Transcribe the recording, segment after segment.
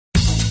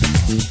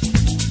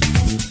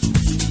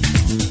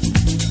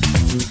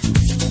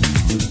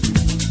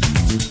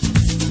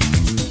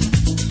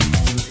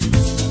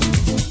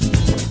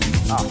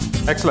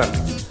Excellent.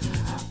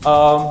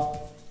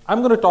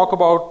 I'm going to talk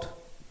about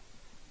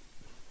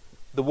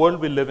the world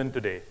we live in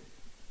today.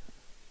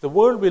 The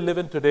world we live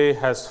in today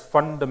has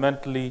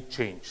fundamentally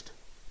changed.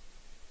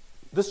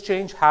 This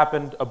change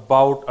happened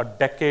about a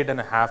decade and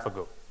a half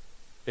ago.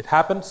 It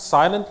happened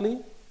silently,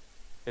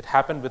 it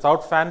happened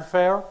without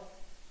fanfare,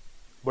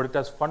 but it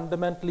has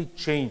fundamentally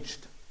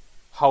changed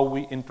how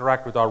we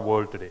interact with our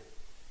world today.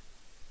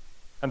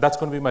 And that's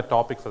going to be my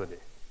topic for the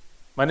day.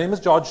 My name is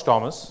George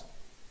Thomas.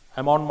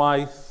 I'm on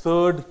my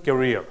third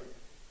career.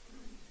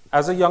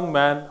 As a young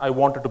man, I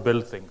wanted to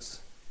build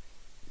things.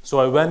 So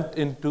I went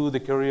into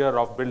the career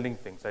of building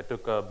things. I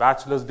took a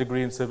bachelor's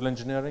degree in civil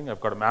engineering.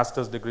 I've got a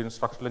master's degree in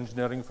structural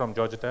engineering from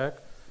Georgia Tech.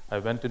 I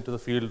went into the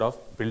field of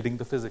building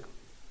the physical.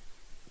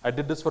 I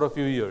did this for a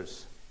few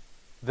years.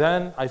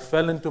 Then I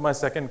fell into my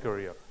second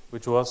career,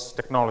 which was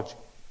technology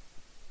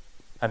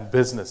and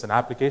business, and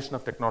application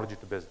of technology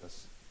to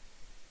business.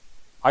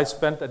 I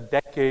spent a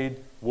decade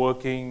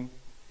working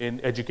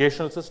in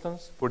educational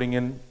systems, putting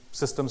in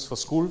systems for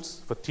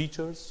schools, for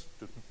teachers,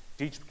 to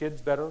teach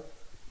kids better,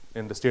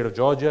 in the state of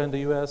Georgia in the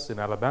US, in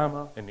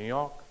Alabama, in New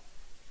York.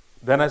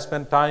 Then I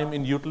spent time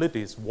in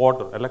utilities,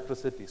 water,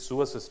 electricity,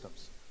 sewer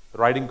systems,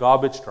 riding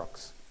garbage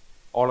trucks,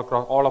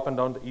 all up and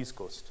down the East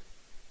Coast.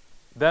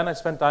 Then I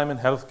spent time in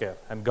healthcare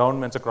and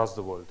governments across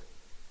the world,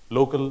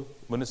 local,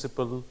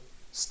 municipal,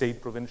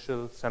 state,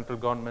 provincial, central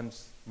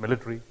governments,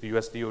 military, the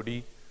US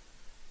DoD.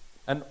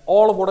 And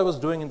all of what I was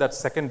doing in that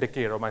second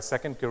decade, or my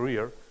second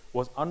career,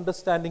 was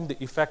understanding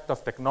the effect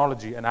of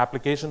technology and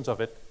applications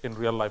of it in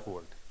real life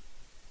world.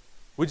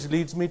 Which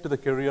leads me to the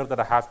career that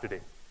I have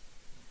today.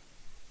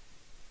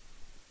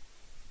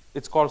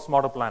 It's called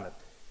Smarter Planet.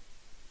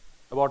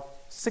 About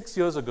 6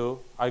 years ago,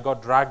 I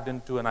got dragged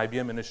into an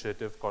IBM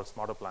initiative called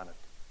Smarter Planet.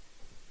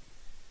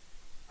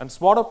 And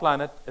Smarter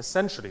Planet,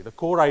 essentially, the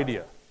core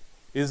idea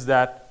is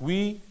that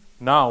we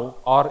now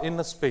are in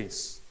a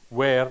space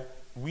where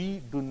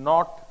we do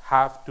not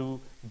have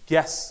to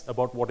guess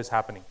about what is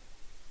happening.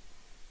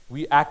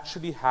 We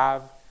actually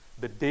have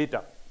the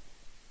data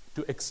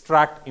to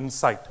extract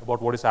insight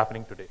about what is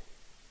happening today.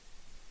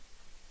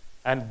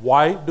 And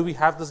why do we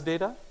have this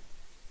data?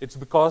 It's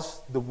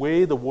because the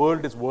way the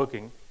world is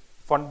working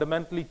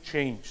fundamentally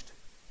changed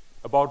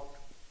about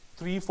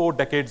 3-4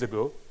 decades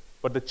ago,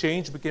 but the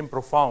change became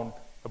profound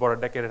about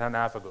a decade and a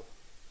half ago.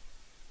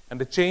 And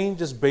the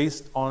change is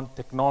based on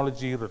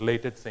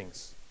technology-related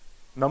things.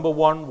 Number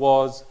one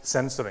was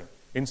sensoring,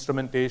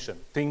 instrumentation,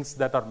 things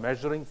that are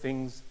measuring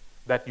things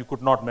that you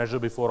could not measure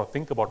before or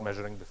think about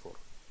measuring before.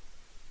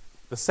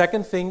 The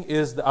second thing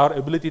is our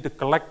ability to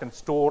collect and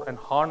store and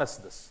harness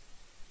this,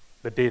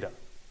 the data.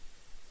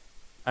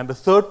 And the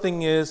third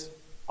thing is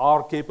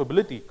our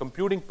capability,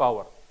 computing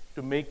power,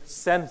 to make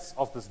sense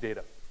of this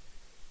data.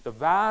 The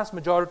vast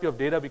majority of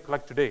data we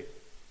collect today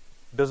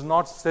does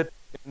not sit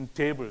in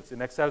tables,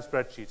 in Excel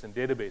spreadsheets, and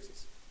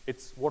databases.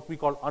 It's what we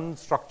call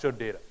unstructured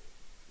data.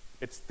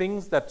 It's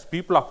things that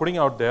people are putting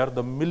out there,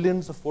 the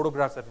millions of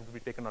photographs that will be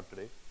taken out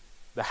today,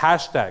 the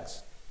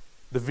hashtags,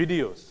 the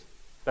videos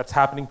that's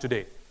happening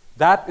today.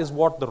 That is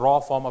what the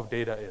raw form of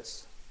data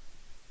is.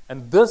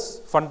 And this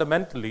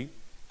fundamentally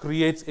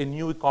creates a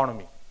new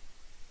economy.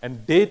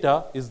 And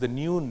data is the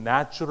new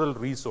natural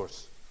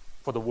resource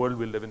for the world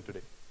we live in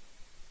today.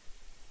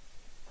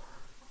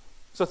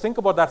 So think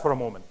about that for a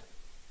moment.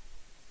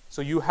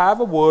 So you have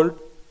a world,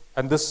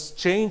 and this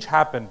change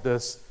happened,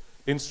 this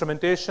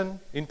instrumentation,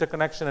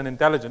 interconnection, and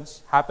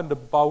intelligence happened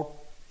about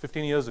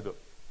 15 years ago.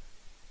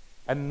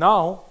 And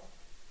now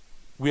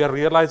we are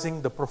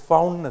realizing the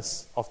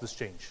profoundness of this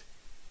change.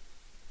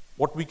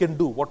 What we can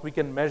do, what we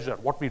can measure,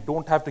 what we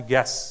don't have to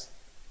guess.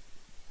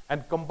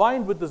 And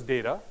combined with this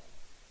data,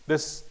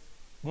 there's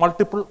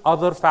multiple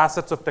other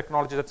facets of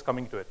technology that's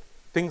coming to it.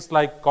 Things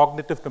like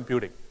cognitive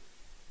computing,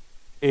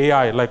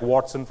 AI like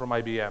Watson from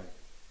IBM.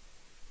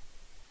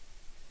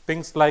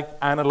 Things like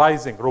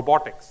analyzing,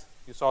 robotics.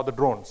 You saw the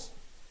drones.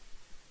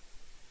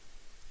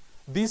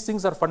 These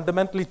things are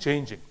fundamentally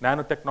changing.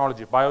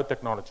 Nanotechnology,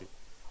 biotechnology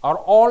are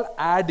all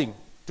adding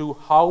to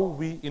how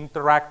we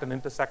interact and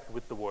intersect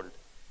with the world.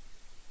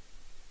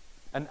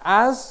 And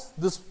as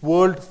this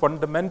world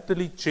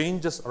fundamentally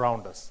changes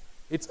around us,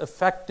 it's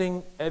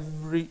affecting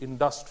every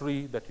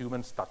industry that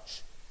humans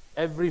touch,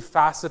 every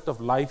facet of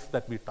life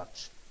that we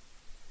touch.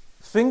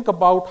 Think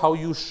about how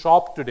you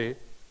shop today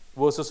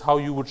versus how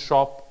you would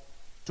shop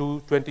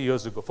 20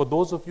 years ago. For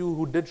those of you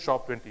who did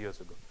shop 20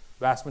 years ago,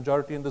 vast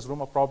majority in this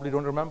room probably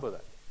don't remember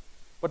that.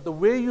 But the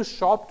way you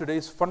shop today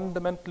is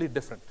fundamentally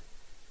different.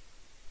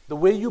 The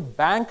way you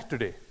bank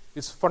today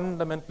is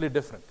fundamentally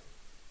different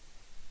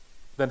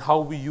than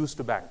how we used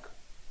to bank.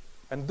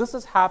 And this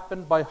has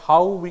happened by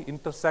how we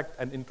intersect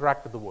and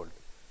interact with the world.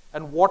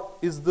 And what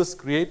is this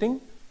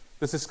creating?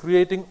 This is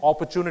creating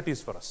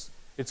opportunities for us.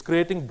 It's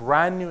creating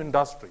brand new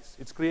industries.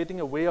 It's creating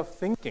a way of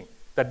thinking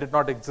that did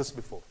not exist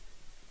before.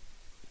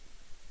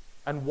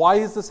 And why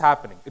is this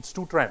happening? It's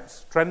two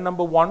trends. Trend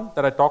number one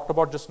that I talked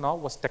about just now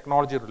was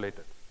technology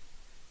related,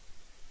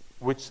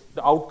 which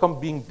the outcome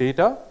being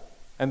data,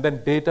 and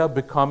then data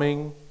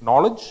becoming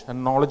knowledge,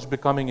 and knowledge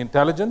becoming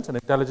intelligence, and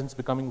intelligence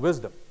becoming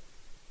wisdom.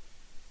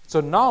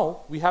 So now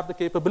we have the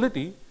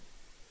capability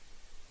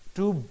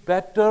to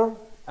better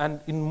and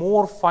in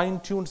more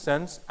fine-tuned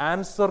sense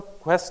answer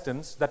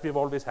questions that we've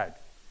always had.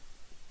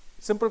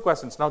 Simple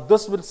questions. Now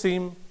this will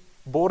seem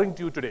boring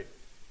to you today,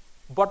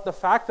 but the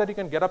fact that you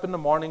can get up in the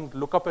morning,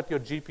 look up at your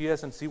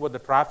GPS and see what the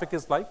traffic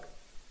is like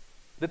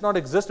did not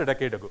exist a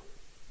decade ago.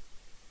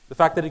 The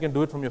fact that you can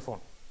do it from your phone.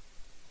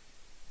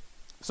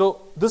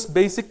 So this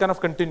basic kind of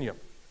continuum.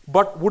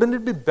 But wouldn't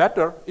it be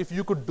better if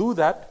you could do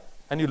that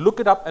and you look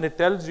it up and it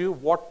tells you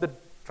what the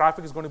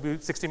traffic is going to be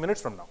 60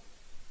 minutes from now,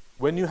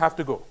 when you have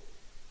to go?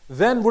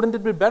 Then wouldn't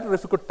it be better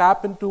if you could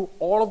tap into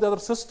all of the other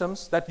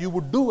systems that you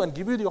would do and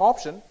give you the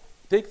option,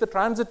 take the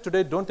transit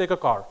today, don't take a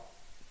car,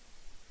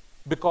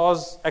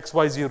 because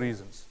XYZ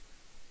reasons.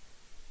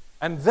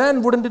 And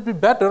then wouldn't it be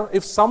better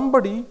if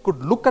somebody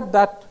could look at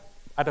that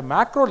at a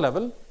macro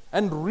level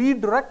and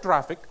redirect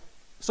traffic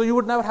so you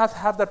would never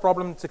have that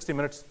problem in 60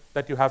 minutes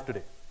that you have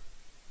today?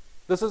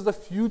 This is the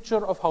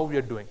future of how we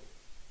are doing.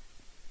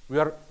 We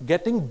are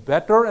getting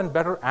better and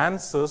better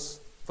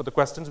answers for the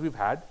questions we've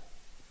had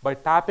by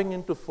tapping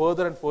into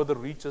further and further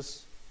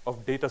reaches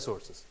of data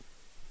sources.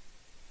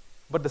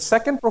 But the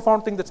second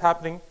profound thing that's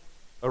happening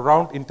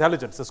around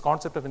intelligence, this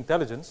concept of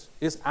intelligence,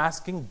 is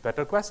asking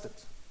better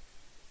questions.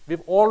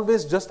 We've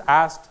always just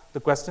asked the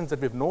questions that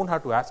we've known how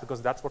to ask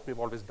because that's what we've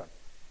always done.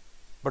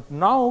 But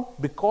now,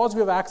 because we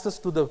have access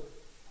to the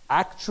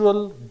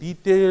actual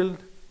detailed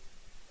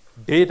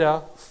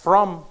data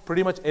from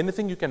pretty much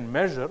anything you can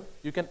measure,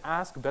 you can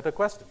ask better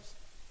questions.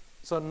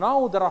 So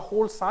now there are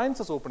whole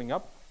sciences opening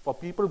up for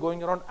people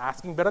going around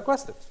asking better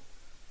questions.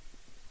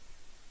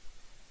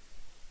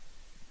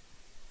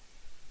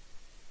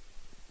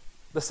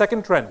 The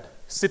second trend,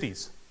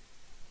 cities.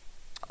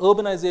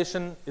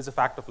 Urbanization is a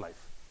fact of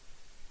life.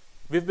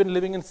 We've been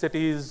living in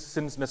cities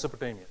since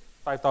Mesopotamia,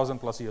 5,000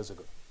 plus years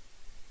ago.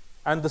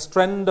 And this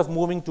trend of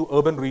moving to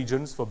urban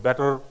regions for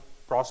better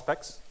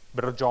prospects,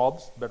 better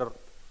jobs, better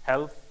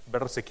health,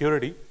 better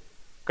security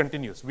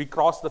continues. We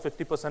crossed the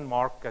 50%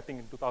 mark, I think,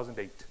 in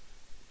 2008.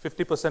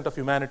 50% of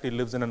humanity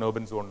lives in an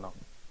urban zone now.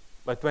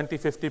 By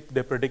 2050,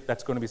 they predict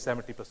that's going to be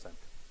 70%.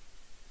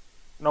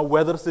 Now,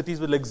 whether cities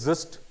will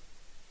exist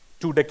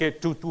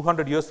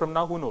 200 years from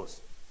now, who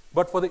knows?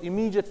 But for the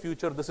immediate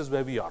future, this is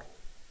where we are.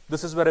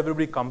 This is where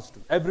everybody comes to.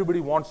 Everybody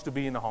wants to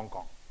be in Hong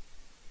Kong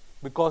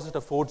because it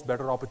affords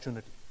better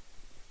opportunity.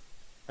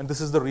 And this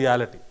is the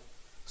reality.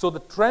 So the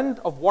trend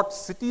of what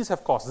cities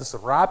have caused, this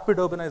rapid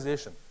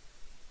urbanization,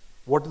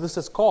 what this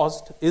has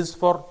caused is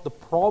for the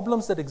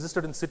problems that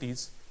existed in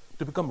cities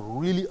to become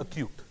really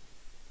acute.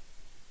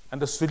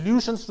 And the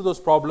solutions to those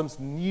problems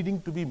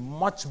needing to be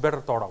much better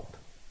thought out.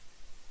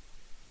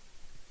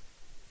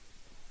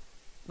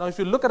 Now, if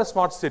you look at a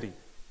smart city,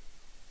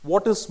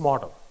 what is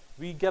smarter?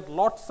 We get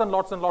lots and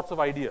lots and lots of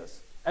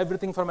ideas.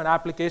 Everything from an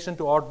application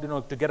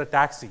to, to get a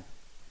taxi,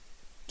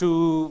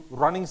 to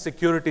running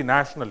security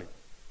nationally.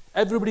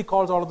 Everybody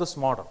calls all of this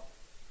smarter.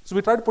 So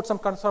we try to put some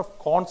kind of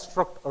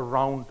construct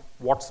around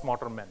what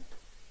smarter meant.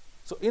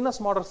 So in a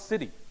smarter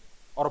city,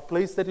 or a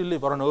place that you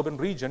live, or an urban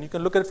region, you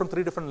can look at it from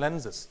 3 different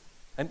lenses.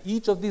 And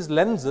each of these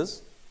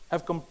lenses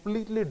have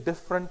completely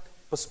different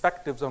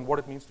perspectives on what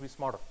it means to be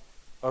smarter.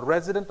 A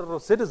resident or a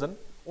citizen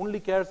only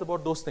cares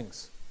about those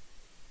things.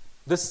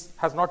 This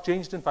has not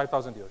changed in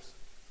 5,000 years.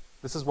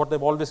 This is what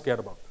they've always cared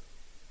about.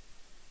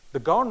 The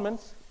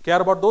governments care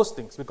about those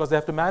things because they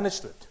have to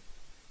manage it.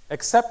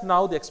 Except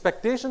now the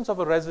expectations of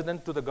a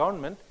resident to the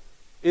government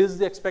is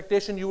the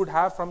expectation you would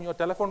have from your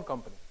telephone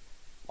company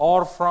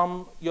or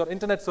from your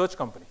internet search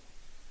company.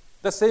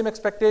 The same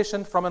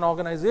expectation from an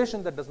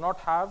organization that does not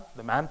have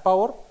the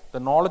manpower, the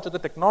knowledge, or the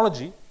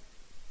technology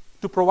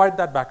to provide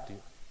that back to you.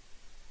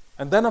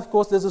 And then, of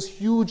course, there's this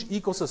huge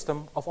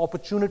ecosystem of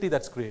opportunity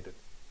that's created,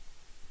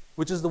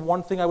 which is the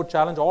one thing I would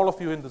challenge all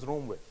of you in this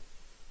room with.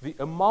 The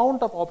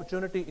amount of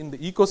opportunity in the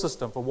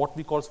ecosystem for what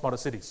we call smarter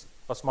cities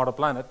or smarter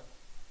planet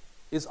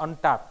is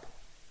untapped,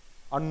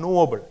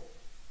 unknowable.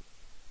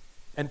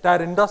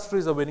 Entire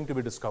industries are waiting to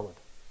be discovered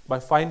by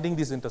finding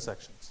these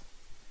intersections.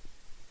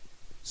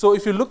 So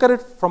if you look at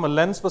it from a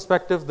lens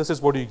perspective, this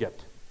is what you get.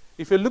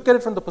 If you look at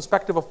it from the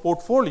perspective of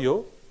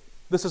portfolio,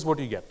 this is what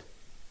you get.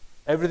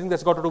 Everything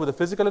that's got to do with the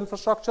physical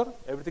infrastructure,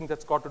 everything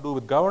that's got to do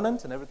with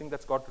governance, and everything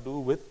that's got to do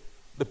with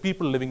the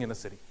people living in a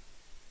city.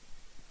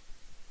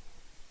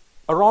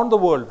 Around the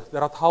world,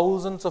 there are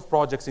thousands of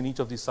projects in each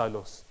of these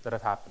silos that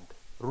have happened.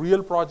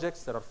 Real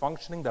projects that are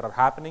functioning, that are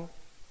happening.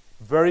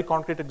 Very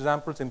concrete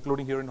examples,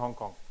 including here in Hong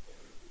Kong.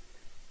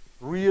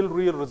 Real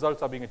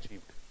results are being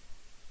achieved.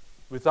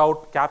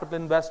 Without capital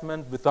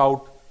investment,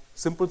 without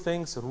simple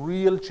things,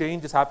 real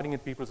change is happening in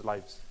people's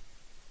lives.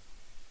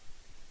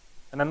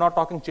 And I'm not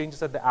talking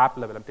changes at the app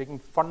level. I'm taking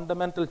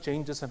fundamental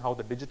changes in how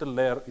the digital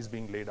layer is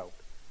being laid out.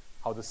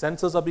 How the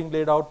sensors are being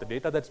laid out, the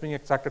data that's being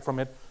extracted from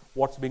it,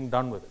 what's being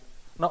done with it.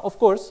 Now, of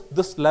course,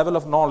 this level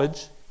of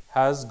knowledge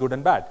has good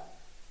and bad.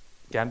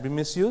 It can be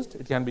misused,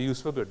 it can be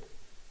used for good.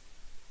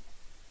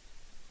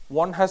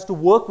 One has to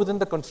work within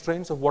the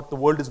constraints of what the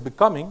world is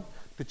becoming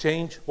to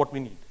change what we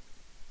need.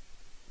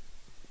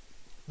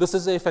 This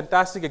is a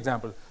fantastic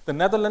example. The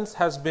Netherlands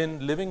has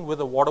been living with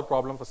a water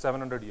problem for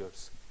 700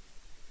 years.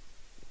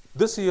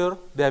 This year,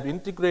 they have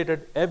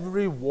integrated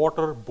every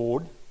water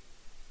board,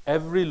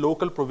 every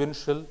local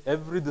provincial,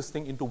 every this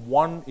thing into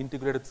one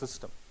integrated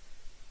system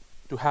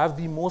to have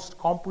the most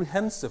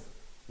comprehensive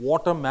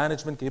water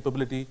management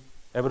capability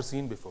ever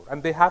seen before.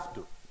 And they have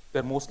to.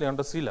 They're mostly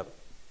under sea level.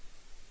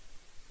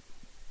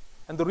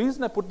 And the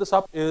reason I put this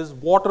up is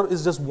water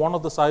is just one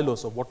of the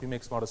silos of what we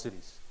make smarter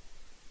cities.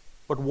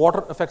 But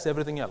water affects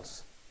everything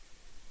else.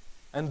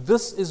 And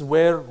this is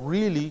where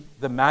really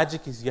the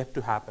magic is yet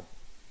to happen.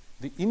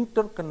 The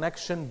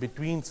interconnection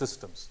between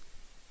systems.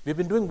 We've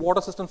been doing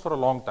water systems for a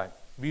long time.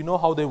 We know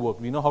how they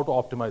work. We know how to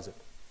optimize it.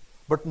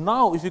 But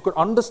now, if you could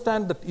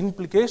understand the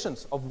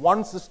implications of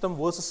one system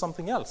versus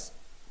something else,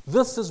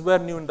 this is where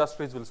new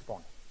industries will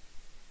spawn.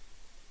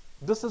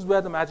 This is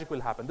where the magic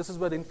will happen. This is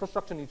where the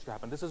infrastructure needs to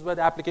happen. This is where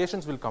the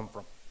applications will come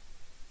from.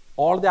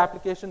 All the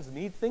applications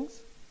need things,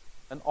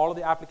 and all of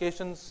the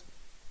applications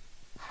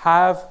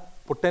have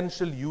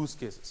potential use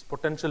cases,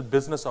 potential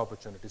business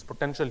opportunities,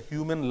 potential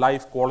human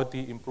life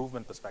quality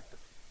improvement perspective.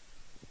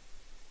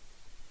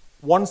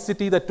 One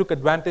city that took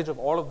advantage of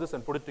all of this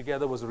and put it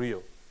together was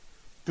Rio.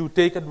 To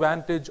take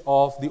advantage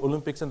of the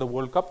Olympics and the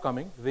World Cup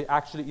coming, they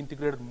actually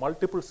integrated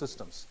multiple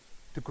systems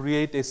to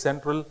create a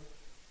central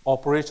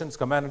operations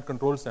command and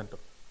control center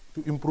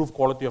to improve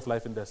quality of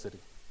life in their city.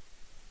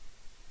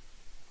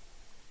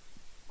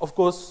 Of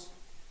course,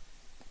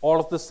 all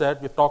of this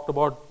said, we've talked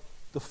about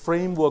the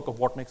framework of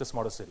what makes a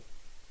smarter city.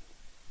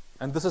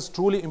 And this is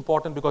truly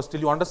important because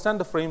till you understand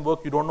the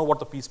framework, you don't know what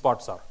the piece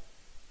parts are.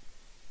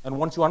 And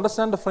once you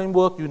understand the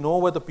framework, you know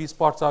where the piece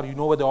parts are, you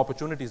know where the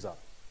opportunities are.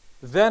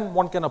 Then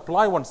one can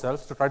apply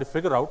oneself to try to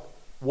figure out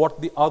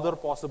what the other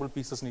possible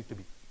pieces need to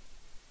be.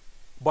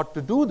 But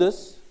to do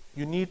this,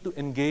 you need to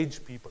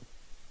engage people.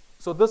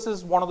 So this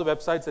is one of the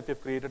websites that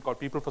we've created called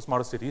People for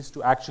Smarter Cities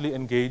to actually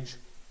engage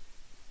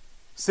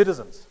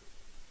citizens,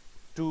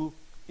 to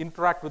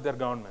interact with their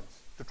governments,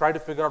 to try to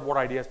figure out what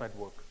ideas might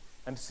work,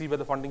 and to see where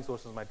the funding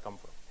sources might come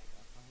from.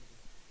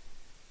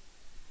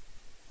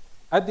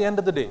 At the end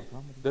of the day,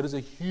 there is a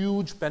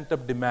huge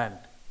pent-up demand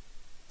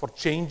for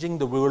changing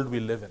the world we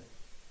live in.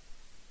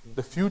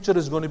 The future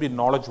is going to be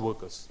knowledge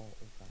workers,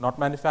 not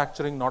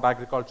manufacturing, not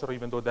agriculture,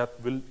 even though that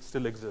will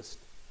still exist.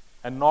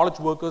 And knowledge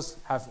workers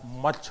have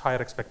much higher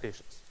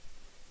expectations.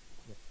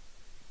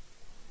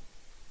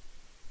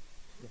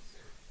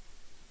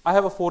 I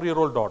have a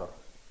 4-year-old daughter.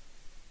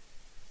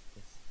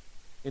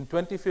 In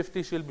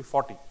 2050, she'll be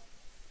 40.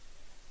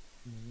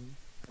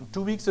 And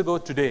 2 weeks ago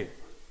today,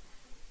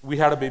 we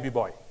had a baby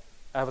boy.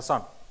 I have a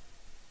son.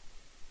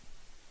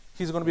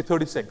 He's going to be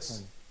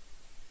 36.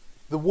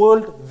 The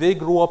world they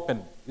grew up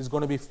in is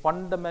going to be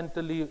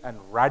fundamentally and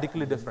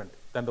radically different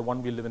than the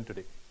one we live in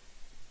today.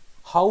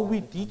 How we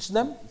teach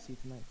them,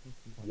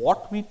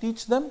 what we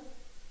teach them,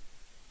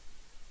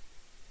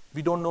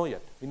 we don't know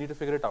yet. We need to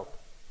figure it out.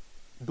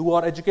 Do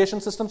our education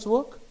systems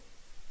work?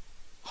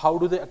 How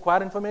do they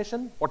acquire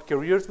information? What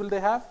careers will they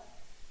have?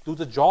 Do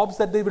the jobs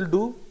that they will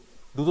do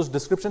those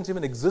descriptions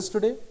even exist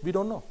today? We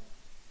don't know.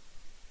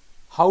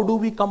 How do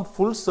we come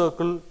full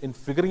circle in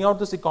figuring out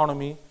this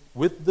economy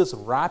with this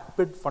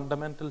rapid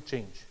fundamental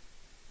change?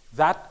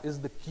 That is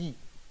the key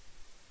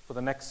for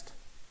the next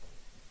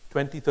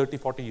 20, 30,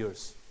 40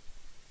 years.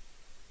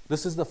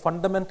 This is the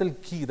fundamental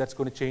key that's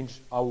going to change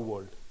our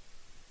world.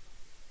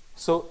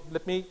 So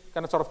let me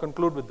kind of sort of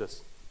conclude with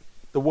this.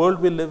 The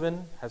world we live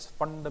in has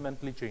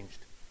fundamentally changed.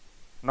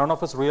 None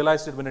of us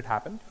realized it when it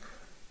happened.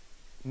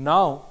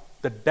 Now,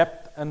 the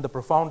depth and the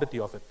profundity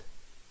of it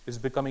is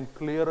becoming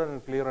clearer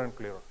and clearer and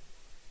clearer.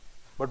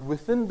 But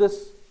within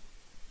this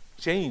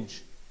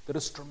change, there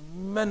is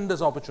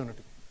tremendous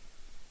opportunity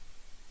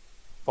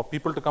for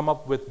people to come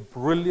up with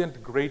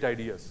brilliant, great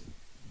ideas,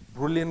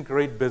 brilliant,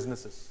 great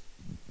businesses,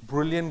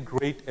 brilliant,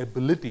 great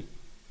ability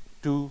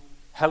to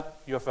help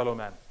your fellow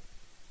man.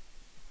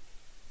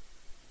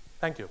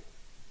 Thank you.